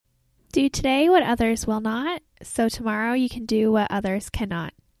Do today what others will not, so tomorrow you can do what others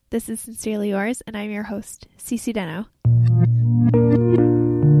cannot. This is Sincerely Yours, and I'm your host, Cece Deno.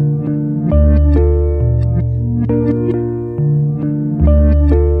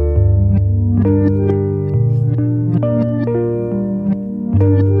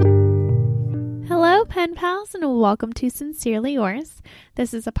 Hello, pen pals, and welcome to Sincerely Yours.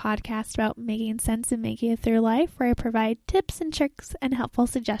 This is a podcast about making sense and making it through life, where I provide tips and tricks and helpful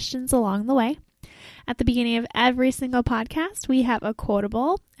suggestions along the way. At the beginning of every single podcast, we have a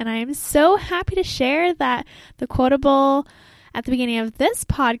quotable, and I am so happy to share that the quotable at the beginning of this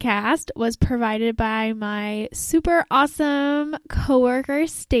podcast was provided by my super awesome coworker,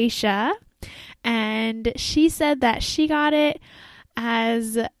 Stacia, and she said that she got it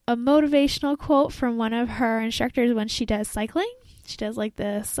as a motivational quote from one of her instructors when she does cycling. She does like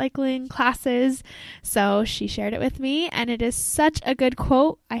the cycling classes, so she shared it with me, and it is such a good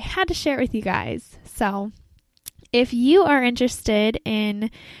quote. I had to share it with you guys. So if you are interested in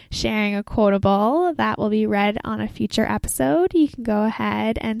sharing a quotable that will be read on a future episode, you can go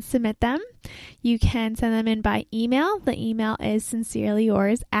ahead and submit them. You can send them in by email. The email is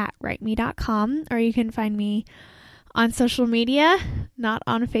sincerelyyours@writeme.com, or you can find me on social media, not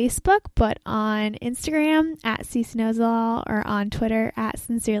on Facebook, but on Instagram at @CCKnowsItAll or on Twitter at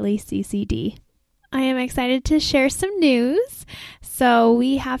SincerelyCCD. I am excited to share some news. So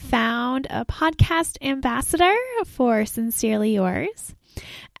we have found a podcast ambassador for Sincerely Yours.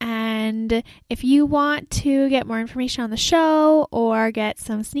 And if you want to get more information on the show or get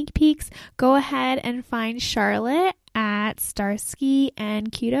some sneak peeks, go ahead and find Charlotte at Starsky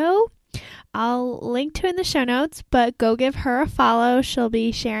and Kudo. I'll link to it in the show notes, but go give her a follow. She'll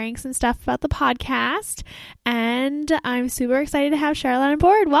be sharing some stuff about the podcast, and I'm super excited to have Charlotte on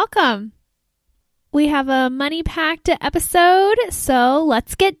board. Welcome. We have a money-packed episode, so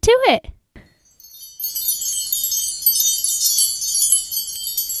let's get to it.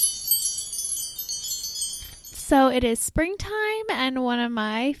 So it is springtime, and one of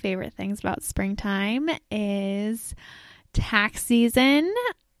my favorite things about springtime is tax season,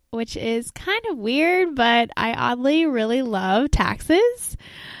 which is kind of weird, but I oddly really love taxes.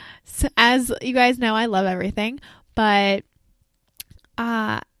 So as you guys know, I love everything, but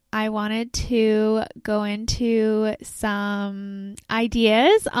I wanted to go into some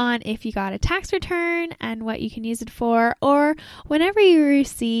ideas on if you got a tax return and what you can use it for, or whenever you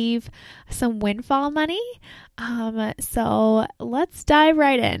receive some windfall money. So let's dive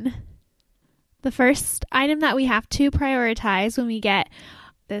right in. The first item that we have to prioritize when we get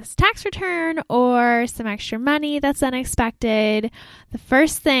this tax return or some extra money that's unexpected, the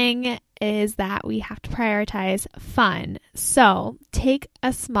first thing is that we have to prioritize fun. So take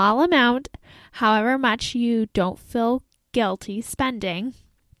a small amount, however much you don't feel guilty spending,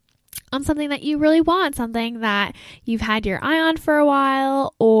 on something that you really want, something that you've had your eye on for a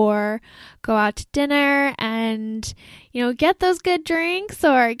while, or go out to dinner and, get those good drinks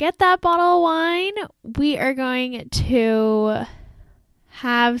or get that bottle of wine. We are going to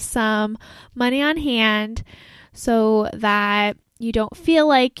have some money on hand so that you don't feel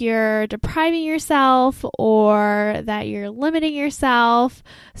like you're depriving yourself or that you're limiting yourself.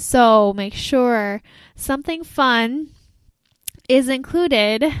 So make sure something fun is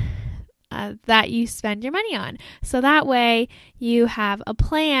included that you spend your money on. So that way you have a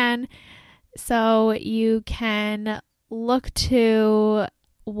plan so you can look to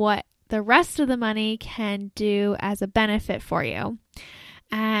what the rest of the money can do as a benefit for you.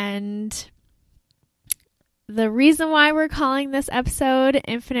 And the reason why we're calling this episode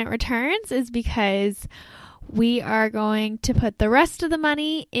Infinite Returns is because we are going to put the rest of the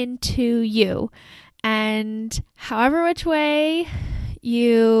money into you. And however which way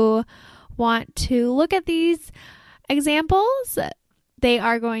you want to look at these examples, they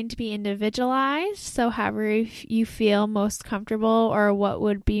are going to be individualized. So however you feel most comfortable or what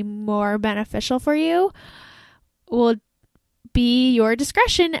would be more beneficial for you will be your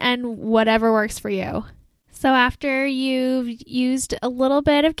discretion and whatever works for you. So after you've used a little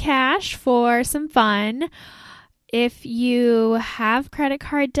bit of cash for some fun, if you have credit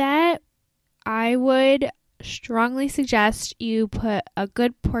card debt, I would strongly suggest you put a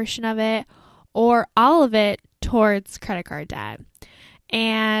good portion of it or all of it towards credit card debt.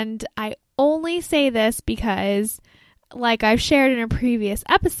 And I only say this because, like I've shared in a previous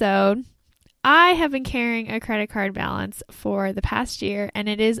episode, I have been carrying a credit card balance for the past year, and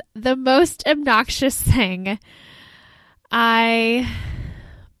it is the most obnoxious thing. I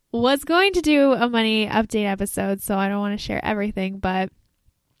was going to do a money update episode, so I don't want to share everything, but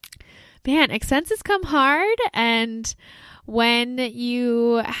man, expenses come hard, and When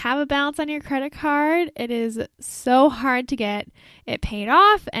you have a balance on your credit card, it is so hard to get it paid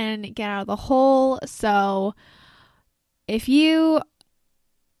off and get out of the hole. So if you,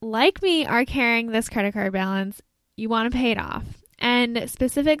 like me, are carrying this credit card balance, you want to pay it off. And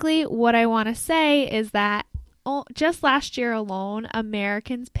specifically, what I want to say is that just last year alone,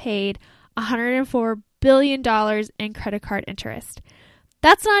 Americans paid $104 billion in credit card interest.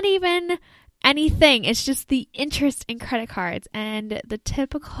 That's not even anything. It's just the interest in credit cards. And the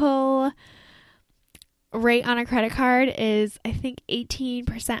typical rate on a credit card is, I think,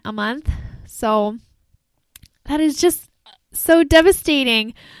 18% a month. So that is just so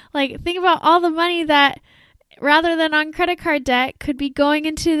devastating. Like, think about all the money that, rather than on credit card debt, could be going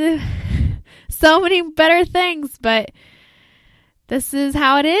into so many better things. But this is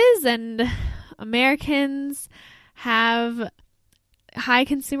how it is. And Americans have high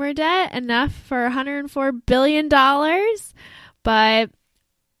consumer debt, enough for $104 billion. But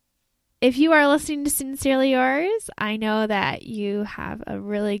if you are listening to Sincerely Yours, I know that you have a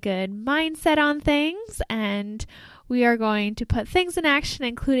really good mindset on things, and we are going to put things in action,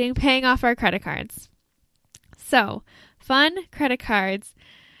 including paying off our credit cards. So, fun, credit cards.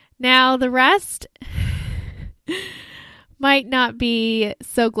 Now, the rest might not be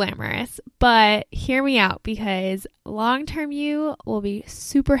so glamorous, but hear me out, because long-term you will be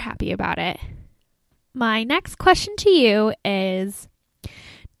super happy about it. My next question to you is,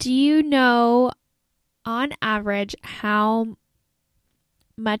 do you know on average how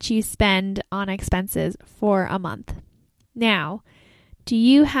much you spend on expenses for a month? Now, do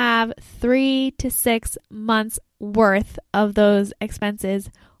you have 3 to 6 months worth of those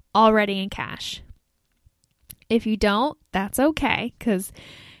expenses already in cash? If you don't, that's okay, because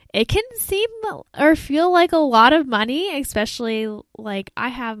it can seem or feel like a lot of money, especially like I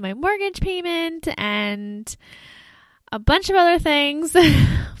have my mortgage payment and a bunch of other things.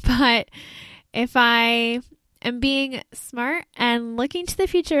 But if I am being smart and looking to the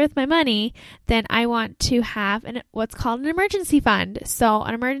future with my money, then I want to have what's called an emergency fund. So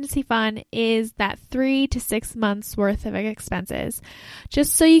an emergency fund is that 3 to 6 months worth of expenses,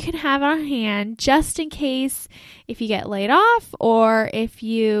 just so you can have it on hand, just in case if you get laid off, or if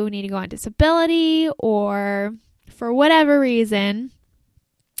you need to go on disability, or for whatever reason.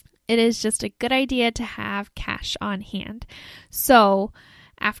 It is just a good idea to have cash on hand. So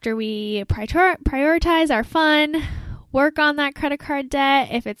after we prioritize our fun, work on that credit card debt,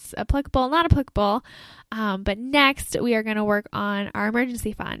 if it's applicable, not applicable, but next we are going to work on our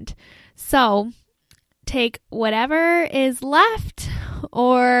emergency fund. So take whatever is left,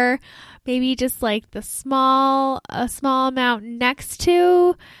 or maybe just like a small amount next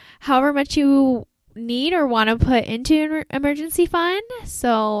to however much you need or want to put into an emergency fund.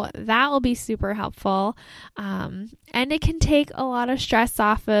 So that will be super helpful. And it can take a lot of stress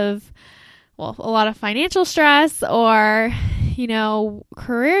off of, a lot of financial stress, or,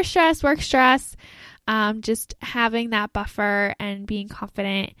 career stress, work stress, just having that buffer and being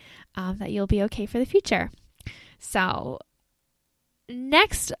confident that you'll be okay for the future. So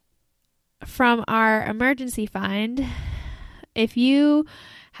next, from our emergency fund, if you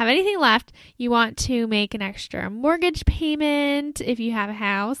have anything left, you want to make an extra mortgage payment if you have a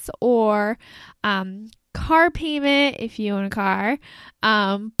house, or car payment if you own a car,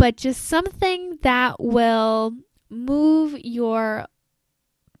 but just something that will move your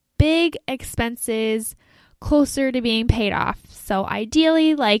big expenses closer to being paid off. So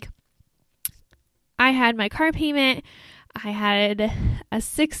ideally, like I had my car payment, I had a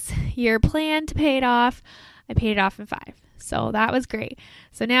 6-year plan to pay it off. I paid it off in 5. So that was great.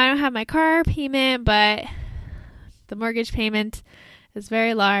 So now I don't have my car payment, but the mortgage payment is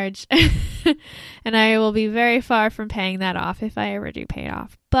very large and I will be very far from paying that off if I ever do pay it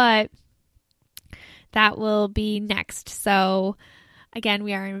off. But that will be next. So again,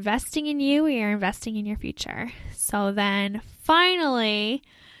 we are investing in you. We are investing in your future. So then finally,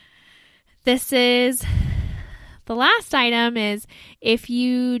 this is the last item, is if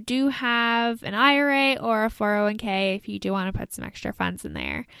you do have an IRA or a 401k, if you do want to put some extra funds in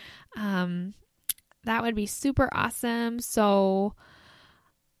there, that would be super awesome. So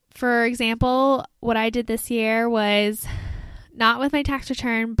for example, what I did this year was not with my tax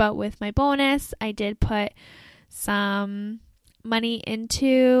return, but with my bonus. I did put some money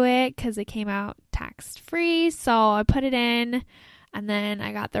into it because it came out tax free. So I put it in and then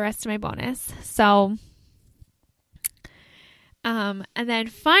I got the rest of my bonus. So and then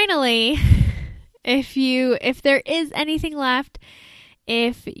finally, if there is anything left,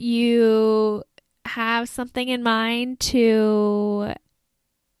 if you have something in mind to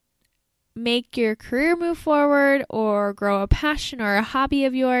make your career move forward or grow a passion or a hobby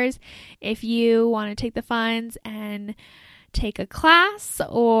of yours, if you want to take the funds and take a class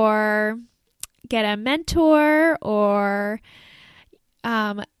or get a mentor or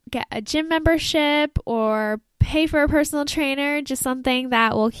get a gym membership or pay for a personal trainer, just something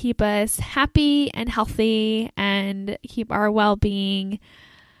that will keep us happy and healthy and keep our well-being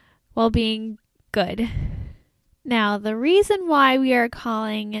good. Now, the reason why we are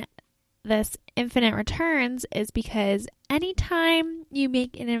calling this infinite returns is because anytime you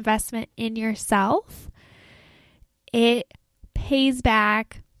make an investment in yourself, it pays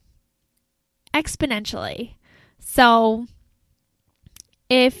back exponentially. So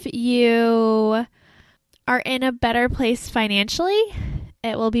if you are in a better place financially,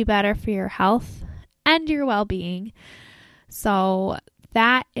 it will be better for your health and your well-being. So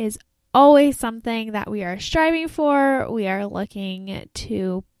that is always something that we are striving for. We are looking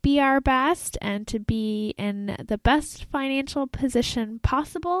to be our best and to be in the best financial position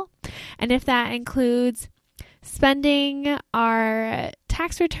possible. And if that includes spending our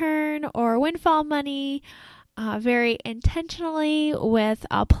tax return or windfall money very intentionally with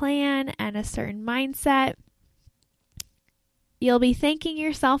a plan and a certain mindset, you'll be thanking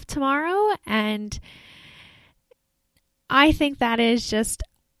yourself tomorrow. And I think that is just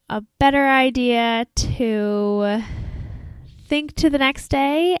a better idea to think to the next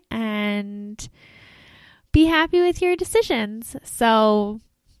day and be happy with your decisions. So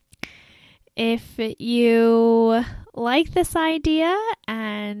if you like this idea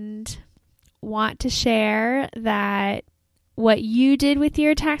and want to share that what you did with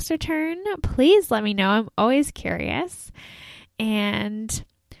your tax return, please let me know. I'm always curious. And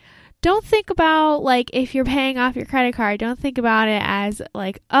don't think about, like, if you're paying off your credit card, don't think about it as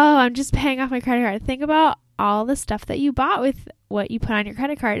like, oh, I'm just paying off my credit card. Think about all the stuff that you bought with what you put on your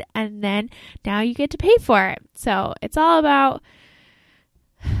credit card, and then now you get to pay for it. So it's all about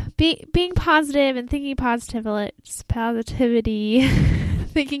being positive and thinking positivity,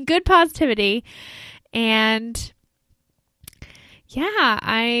 thinking good positivity. And yeah,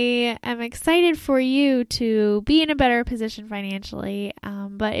 I am excited for you to be in a better position financially.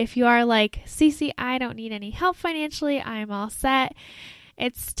 But if you are like, Cece, I don't need any help financially, I'm all set,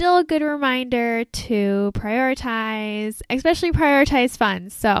 it's still a good reminder to prioritize, especially prioritize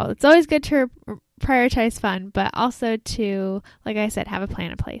funds. So it's always good to prioritize fun, but also to, like I said, have a plan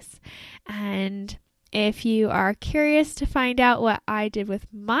in place. And if you are curious to find out what I did with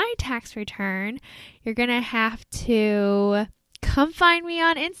my tax return, you're going to have to come find me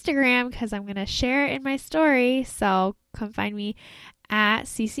on Instagram because I'm going to share it in my story. So come find me at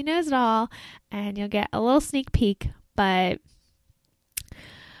Cece Knows It All and you'll get a little sneak peek. But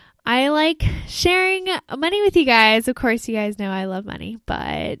I like sharing money with you guys. Of course, you guys know I love money.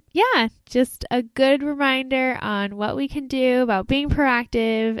 But yeah, just a good reminder on what we can do about being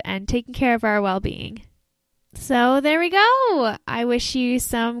proactive and taking care of our well-being. So there we go. I wish you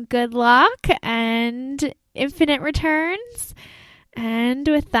some good luck and infinite returns. And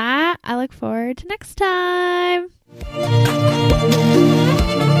with that, I look forward to next time.